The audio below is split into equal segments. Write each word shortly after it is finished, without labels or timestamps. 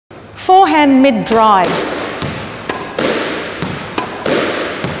Forehand mid drives.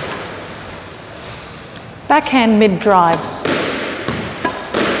 Backhand mid drives.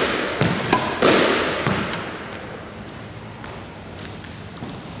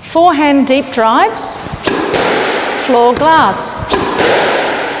 Forehand deep drives. Floor glass.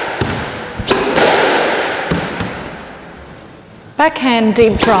 Backhand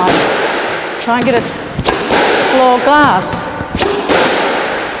deep drives. Try and get it floor glass.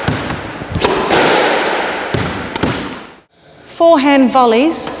 Forehand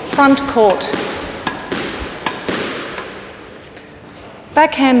volleys, front court.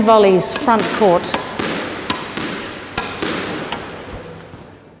 Backhand volleys, front court.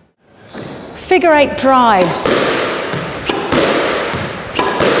 Figure eight drives.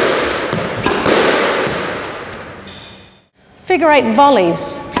 Figure eight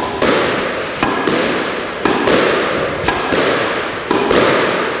volleys.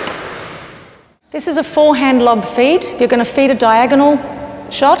 This is a forehand lob feed. You're going to feed a diagonal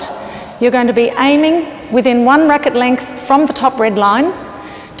shot. You're going to be aiming within 1 racket length from the top red line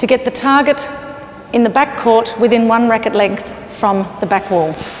to get the target in the back court within 1 racket length from the back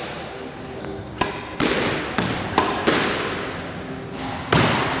wall.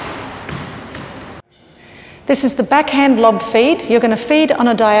 This is the backhand lob feed. You're going to feed on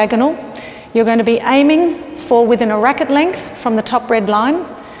a diagonal. You're going to be aiming for within a racket length from the top red line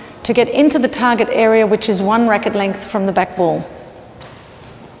to get into the target area, which is 1 racket length from the back wall.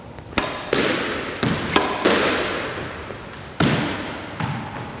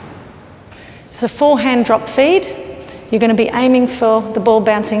 It's a forehand drop feed. You're going to be aiming for the ball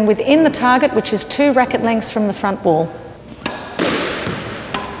bouncing within the target, which is 2 racket lengths from the front wall.